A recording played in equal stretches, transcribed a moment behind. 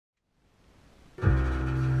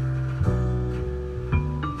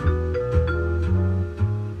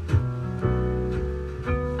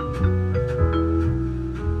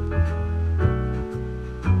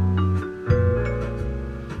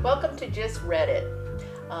just read it.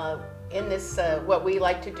 In this, what we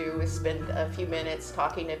like to do is spend a few minutes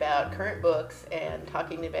talking about current books and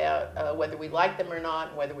talking about whether we like them or not,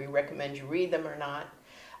 and whether we recommend you read them or not.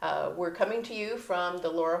 We're coming to you from the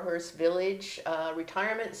Laurelhurst Village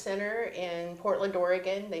Retirement Center in Portland,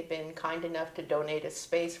 Oregon. They've been kind enough to donate a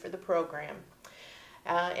space for the program.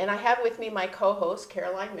 And I have with me my co-host,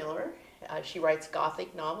 Caroline Miller. She writes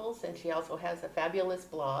Gothic novels, and she also has a fabulous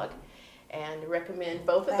blog, and recommend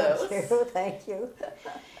both of those. Thank you.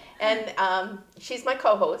 And she's my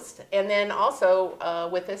co-host. And then also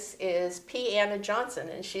with us is P. Anna Johnson,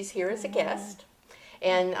 and she's here as a guest.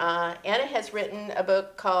 And Anna has written a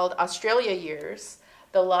book called Australia Years,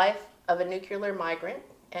 The Life of a Nuclear Migrant.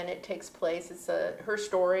 And it takes place, it's her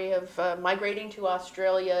story of migrating to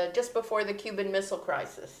Australia just before the Cuban Missile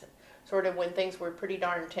Crisis, sort of when things were pretty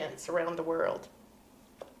darn tense around the world.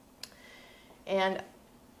 And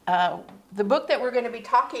the book that we're going to be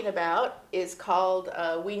talking about is called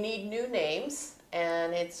We Need New Names,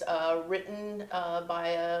 and it's written by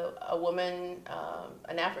a woman,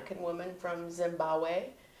 an African woman from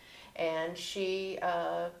Zimbabwe, and she,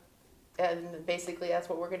 and basically that's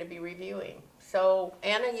what we're going to be reviewing. So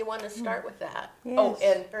Anna, you want to start with that? Yes. Oh,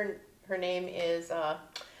 and her name is,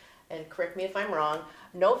 and correct me if I'm wrong,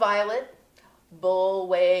 Noviolet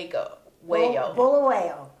Bullawayo.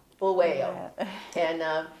 Bullawayo.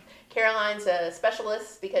 And Caroline's a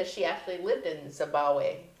specialist because she actually lived in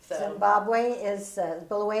Zimbabwe. So. Zimbabwe is,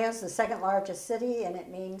 Bulawayo is the second largest city, and it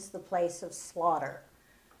means the place of slaughter.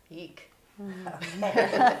 Eek. Okay.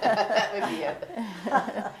 That would be it.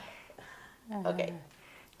 Okay.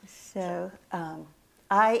 So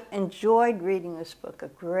I enjoyed reading this book a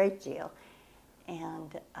great deal,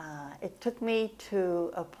 and it took me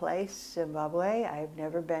to a place, Zimbabwe, I've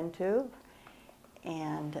never been to,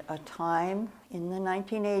 and a time in the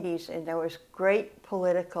 1980s, and there was great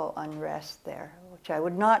political unrest there, which I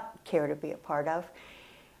would not care to be a part of.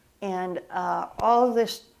 And all of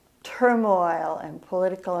this turmoil and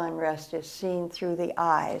political unrest is seen through the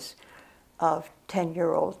eyes of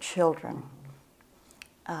 10-year-old children.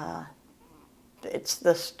 It's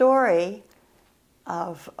the story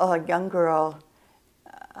of a young girl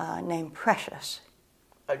named Precious.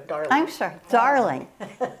 Darling. I'm sorry, Darling.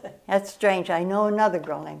 That's strange. I know another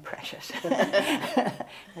girl named Precious.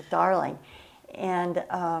 Darling. And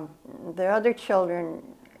there are other children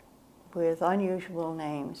with unusual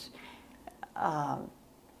names.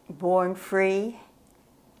 Born Free,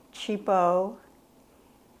 Cheapo,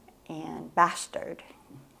 and Bastard.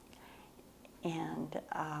 And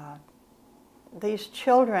these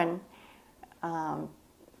children are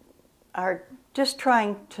just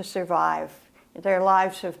trying to survive. Their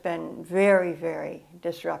lives have been very, very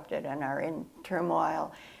disrupted and are in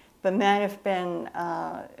turmoil. The men have been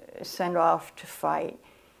sent off to fight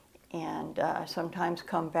and sometimes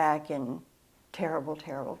come back in terrible,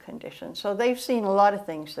 terrible conditions. So they've seen a lot of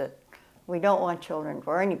things that we don't want children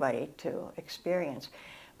or anybody to experience.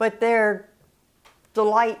 But their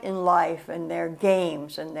delight in life and their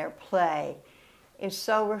games and their play is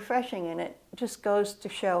so refreshing, and it just goes to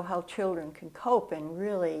show how children can cope in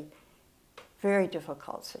really very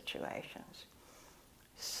difficult situations.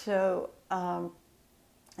 So,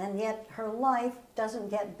 and yet her life doesn't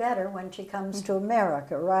get better when she comes to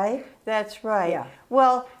America, right? That's right. Yeah.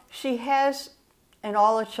 Well, she has, and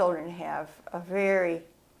all the children have, a very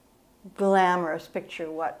glamorous picture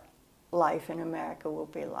of what life in America will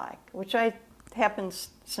be like, which happens,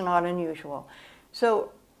 it's not unusual.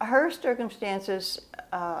 So her circumstances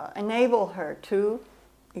enable her to,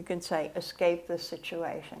 you can say, escape the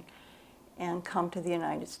situation and come to the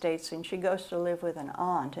United States. And she goes to live with an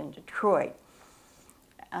aunt in Detroit,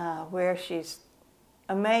 where she's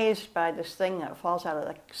amazed by this thing that falls out of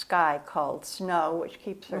the sky called snow, which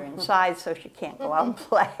keeps her inside so she can't go out and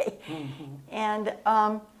play. And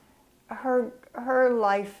her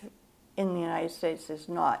life in the United States is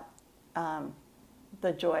not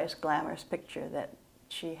the joyous, glamorous picture that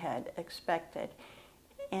she had expected.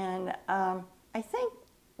 And I think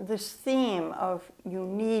this theme of you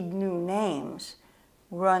need new names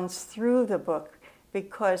runs through the book,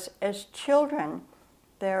 because as children,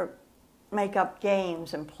 they make up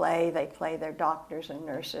games and play. They play their doctors and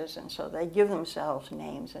nurses, and so they give themselves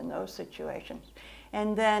names in those situations.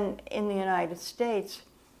 And then in the United States,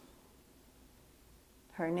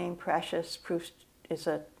 her name Precious is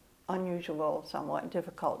an unusual, somewhat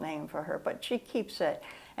difficult name for her, but she keeps it.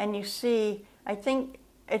 And you see, I think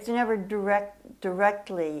it's never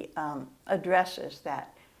directly addresses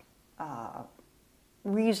that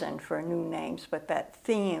reason for new names, but that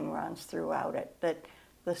theme runs throughout it, that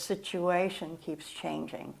the situation keeps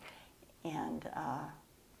changing. And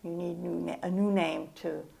You need a new name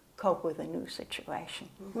to cope with a new situation.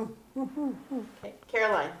 Okay.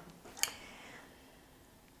 Caroline.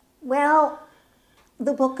 Well,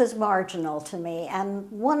 the book is marginal to me, and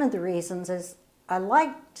one of the reasons is I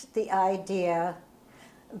liked the idea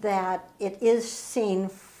that it is seen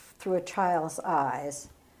through a child's eyes,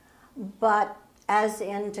 but as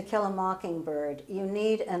in To Kill a Mockingbird, you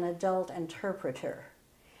need an adult interpreter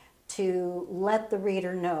to let the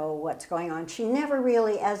reader know what's going on. She never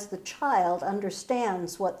really, as the child,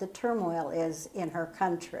 understands what the turmoil is in her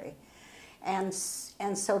country. And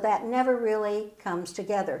so that never really comes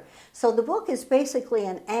together. So the book is basically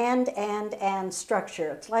an and structure.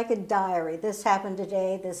 It's like a diary. This happened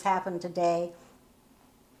today,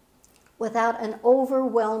 without an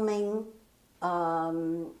overwhelming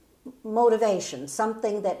motivation,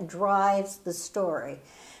 something that drives the story.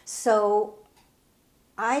 So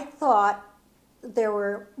I thought there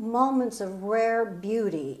were moments of rare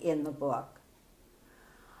beauty in the book.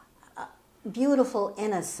 Beautiful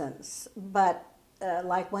innocence, but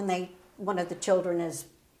like when one of the children is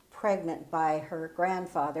pregnant by her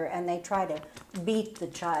grandfather and they try to beat the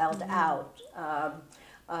child out.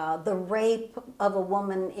 The rape of a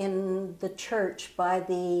woman in the church by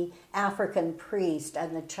the African priest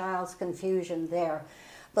and the child's confusion there.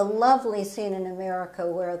 The lovely scene in America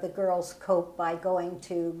where the girls cope by going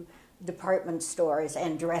to department stores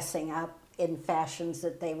and dressing up in fashions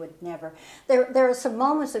that they would never. There are some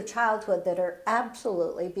moments of childhood that are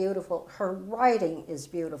absolutely beautiful. Her writing is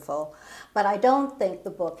beautiful, but I don't think the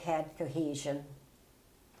book had cohesion.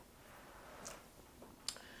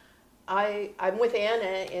 I'm with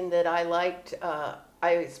Anna in that I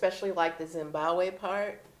especially liked the Zimbabwe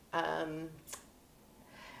part. I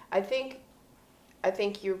think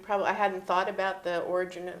you're probably, I hadn't thought about the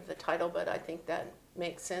origin of the title, but I think that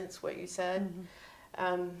makes sense what you said.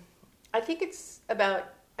 Mm-hmm. I think it's about,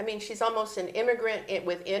 I mean, she's almost an immigrant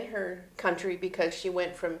within her country because she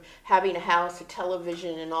went from having a house, a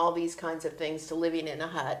television, and all these kinds of things to living in a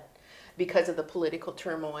hut because of the political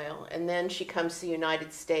turmoil. And then she comes to the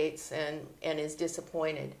United States and is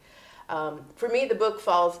disappointed. For me, the book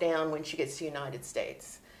falls down when she gets to the United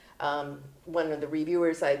States. One of the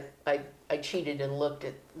reviewers, I cheated and looked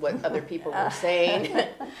at what other people were saying.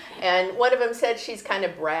 And one of them said she's kind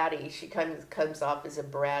of bratty. She kind of comes off as a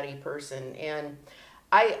bratty person. And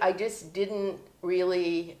I just didn't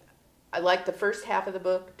really, I liked the first half of the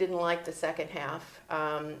book, didn't like the second half.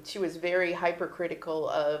 She was very hypercritical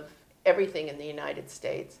of everything in the United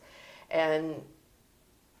States. And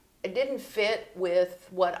it didn't fit with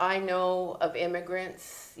what I know of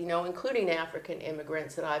immigrants, you know, including African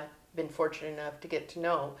immigrants that I've been fortunate enough to get to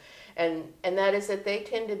know. And that is that they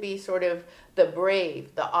tend to be sort of the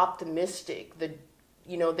brave, the optimistic,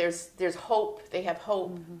 you know, there's hope, they have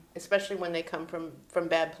hope, mm-hmm. especially when they come from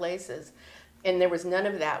bad places. And there was none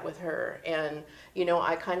of that with her. And, you know,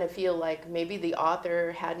 I kind of feel like maybe the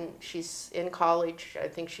author she's in college, I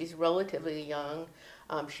think she's relatively young.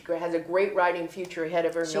 She has a great writing future ahead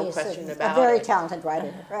of her, no question about it. A very talented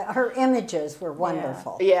writer. Her images were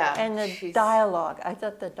wonderful. Yeah. And the dialogue, I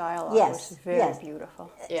thought the dialogue was very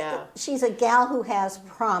beautiful. Yeah. She's a gal who has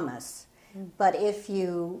promise, but if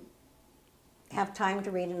you have time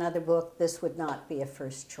to read another book, this would not be a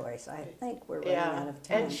first choice. I think we're running out of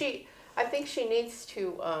time. And I think she needs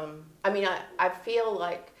to, I mean, I feel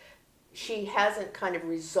like she hasn't kind of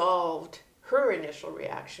resolved her initial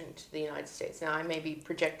reaction to the United States. Now, I may be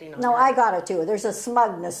projecting on No, her. I got it too. There's a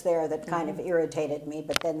smugness there that kind of irritated me,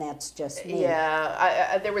 but then that's just me.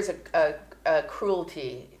 Yeah, there was a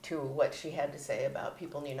cruelty to what she had to say about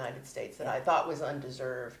people in the United States that I thought was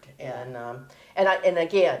undeserved. And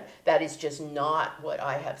again, that is just not what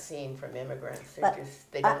I have seen from immigrants.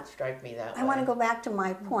 They don't strike me that way. I want to go back to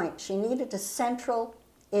my point. She needed a central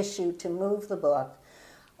issue to move the book,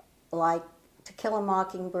 like To Kill a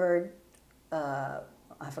Mockingbird.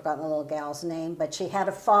 I've forgotten the little gal's name, but she had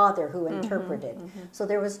a father who interpreted. Mm-hmm. So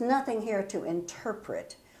there was nothing here to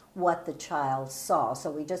interpret what the child saw.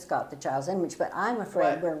 So we just got the child's image, but I'm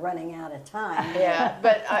afraid we're running out of time. Yeah,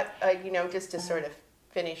 but I you know, just to sort of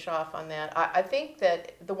finish off on that, I think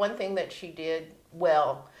that the one thing that she did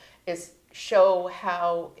well is show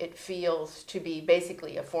how it feels to be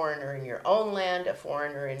basically a foreigner in your own land, a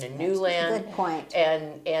foreigner in a new land. Good point.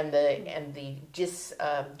 And the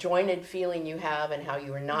disjointed feeling you have and how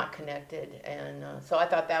you are not connected. And so I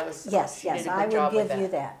thought that was yes, I would give you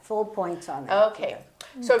that. Full points on that. Okay.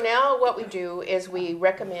 So now what we do is we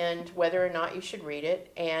recommend whether or not you should read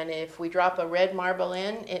it. And if we drop a red marble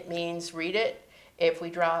in, it means read it. If we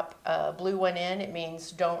drop a blue one in, it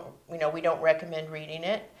means we don't recommend reading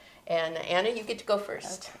it. And Anna, you get to go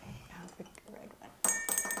first. Okay, I'll pick the red one.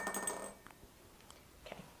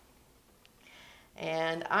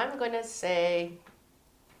 And I'm going to say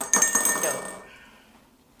no.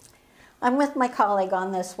 I'm with my colleague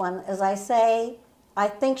on this one. As I say, I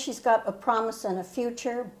think she's got a promise and a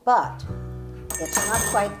future, but it's not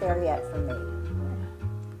quite there yet for me.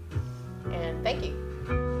 And thank you.